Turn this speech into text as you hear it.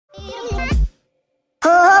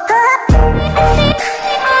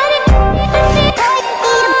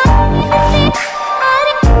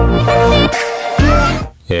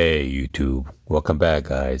YouTube. Welcome back,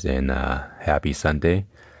 guys, and happy Sunday.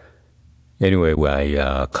 Anyway,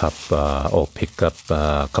 I pick up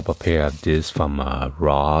a couple pair of this from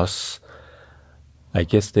Ross. I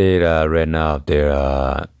guess they ran out of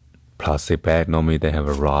their plastic bag. Normally they have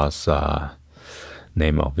a Ross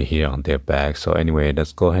name over here on their bag. So anyway,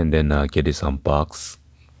 let's go ahead and get this unboxed.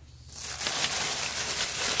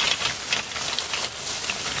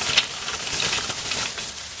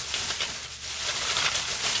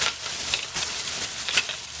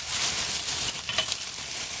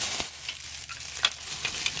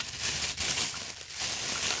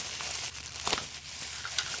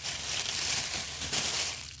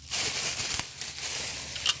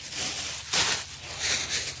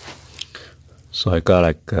 So I got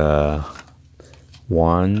like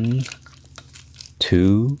 1,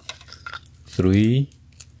 2, 3,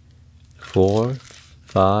 4,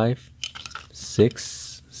 5,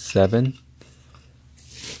 6, 7.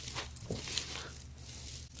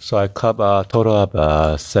 So I cut a total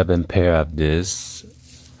of 7 pair of this.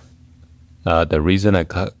 The reason I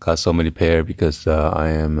got so many pair because I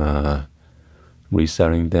am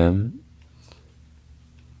reselling them.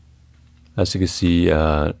 As you can see,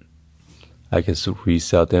 I can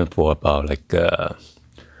resell them for about like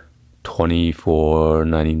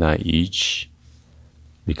 $24.99 each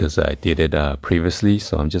because I did it previously.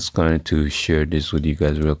 So I'm just going to share this with you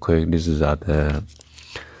guys real quick. This is the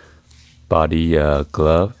body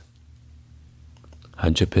glove,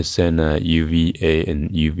 100% UVA and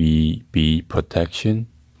UVB protection.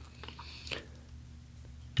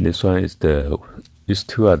 This one is these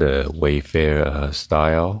two are the Wayfair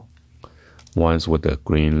style. One's with the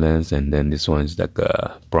green lens, and then this one is like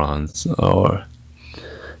a bronze or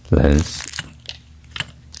lens.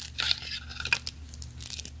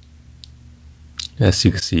 As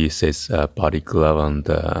you can see, it says body glove on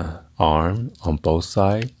the arm on both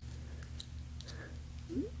sides.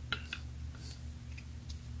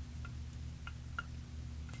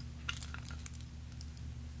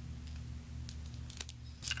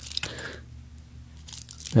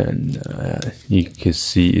 And you can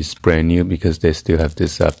see it's brand new because they still have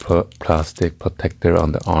this plastic protector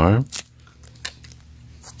on the arm.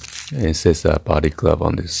 And it says body glove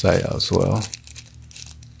on this side as well.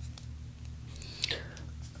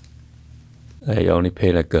 I only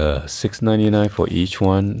paid like $6.99 for each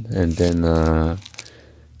one, and then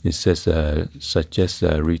it says suggests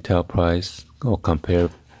a retail price or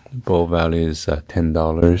comparable value is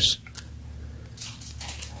 $10.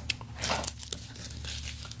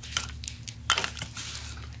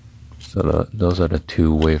 So those are the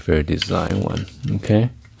two Wayfair design one, okay,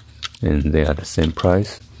 and they are the same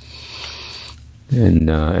price. And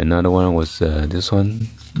another one was this one.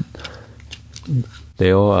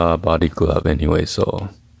 They all are body glove anyway. So,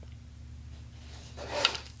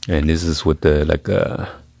 and this is with the like a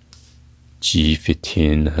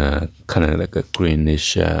G15 kind of like a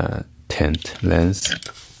greenish tint lens.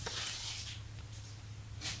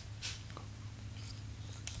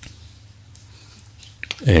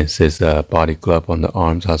 And it says body glove on the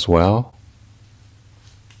arms as well.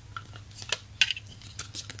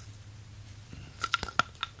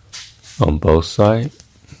 On both sides.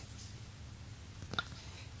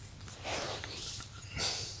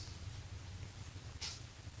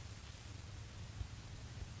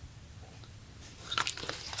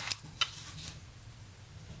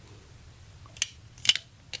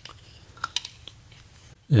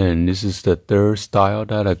 And this is the third style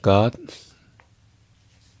that I got.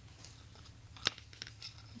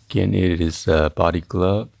 Again, it is a body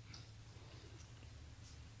glove.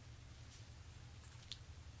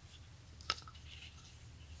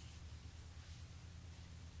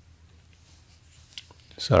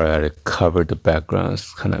 Sorry, I had to cover the background.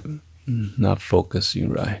 It's kind of not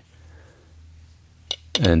focusing right.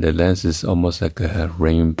 And the lens is almost like a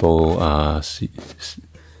rainbow,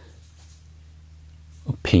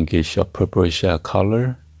 pinkish or purplish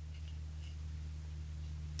color.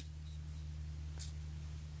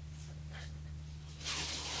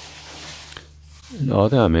 And all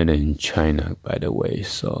that are made in China, by the way,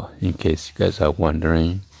 so in case you guys are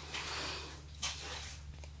wondering.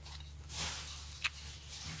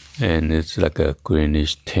 And it's like a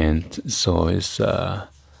greenish tint, so it's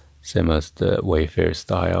same as the Wayfair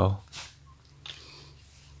style.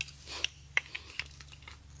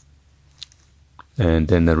 And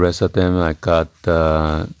then the rest of them, I got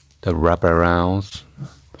the wraparounds,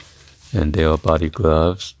 and they are body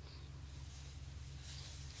gloves.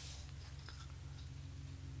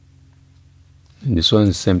 And this one is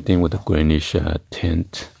the same thing with the greenish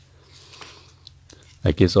tint.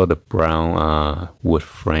 I guess all the brown wood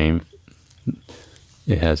frame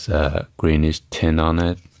It has a greenish tint on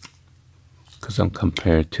it because I'm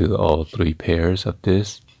compared to all 3 pairs of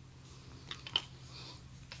this.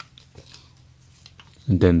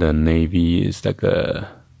 And then the navy is like a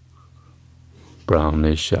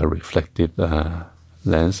brownish reflective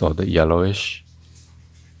lens, or the yellowish.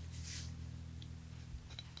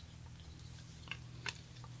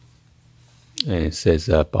 And it says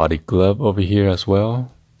body glove over here as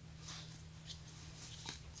well.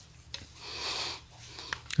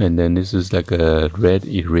 And then this is like a red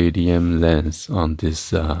iridium lens on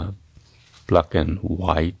this black and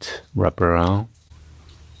white wraparound.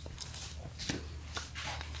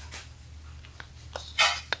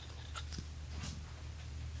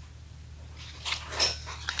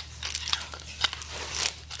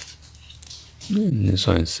 And this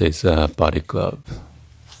one says body glove.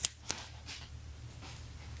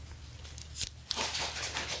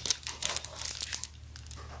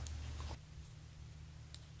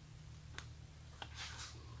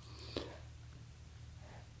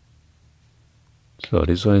 So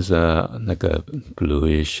this one is like a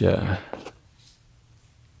bluish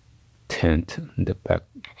tint in the back.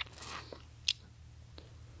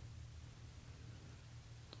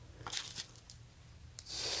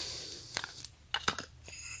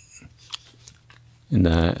 And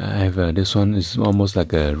I have this one is almost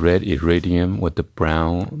like a red iridium with the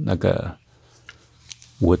brown, like a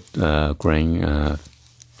wood grain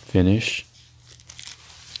finish.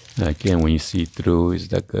 And again, when you see through, it's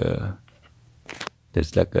like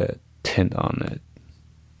there's like a tint on it.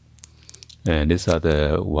 And these are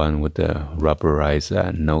the one with the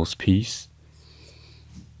rubberized nose piece.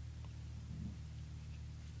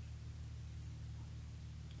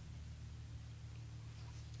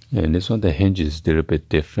 And this one, the hinge is a little bit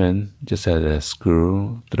different, just has a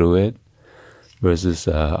screw through it, versus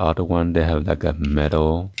other one, they have like a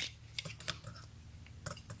metal,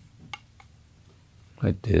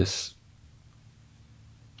 like this.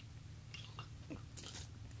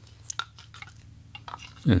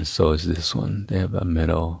 And so is this one, they have a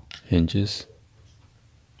metal hinges.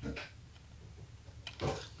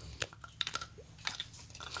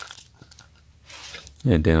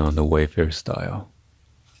 And then on the Wayfair style.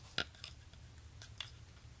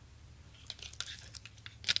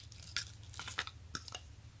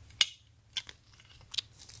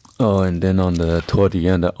 Oh, and then on the toward the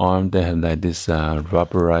end of the arm, they have like this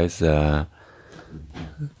rubberized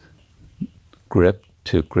grip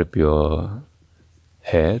to grip your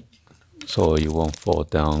head, so you won't fall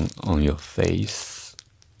down on your face.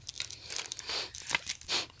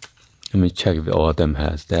 Let me check if all of them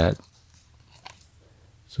has that.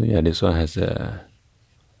 So yeah, this one has a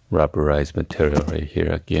rubberized material right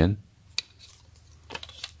here again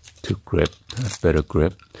to grip, a better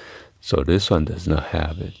grip. So this one does not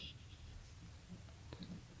have it.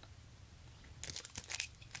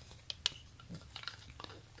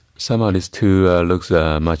 Somehow these two looks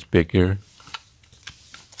much bigger.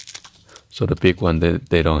 So the big one,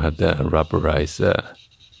 they don't have the rubberized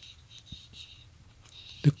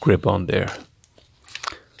the grip on there.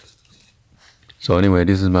 So anyway,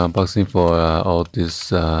 this is my unboxing for all this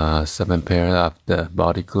 7 pair of the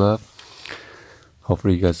body glove.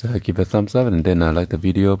 Hopefully you guys give a thumbs up, and then like the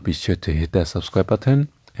video. Be sure to hit that subscribe button,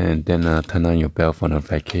 and then turn on your bell for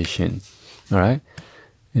notification. Alright?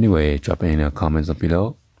 Anyway, drop in the comments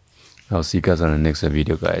below. I'll see you guys on the next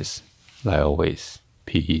video, guys. Like always,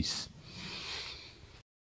 peace.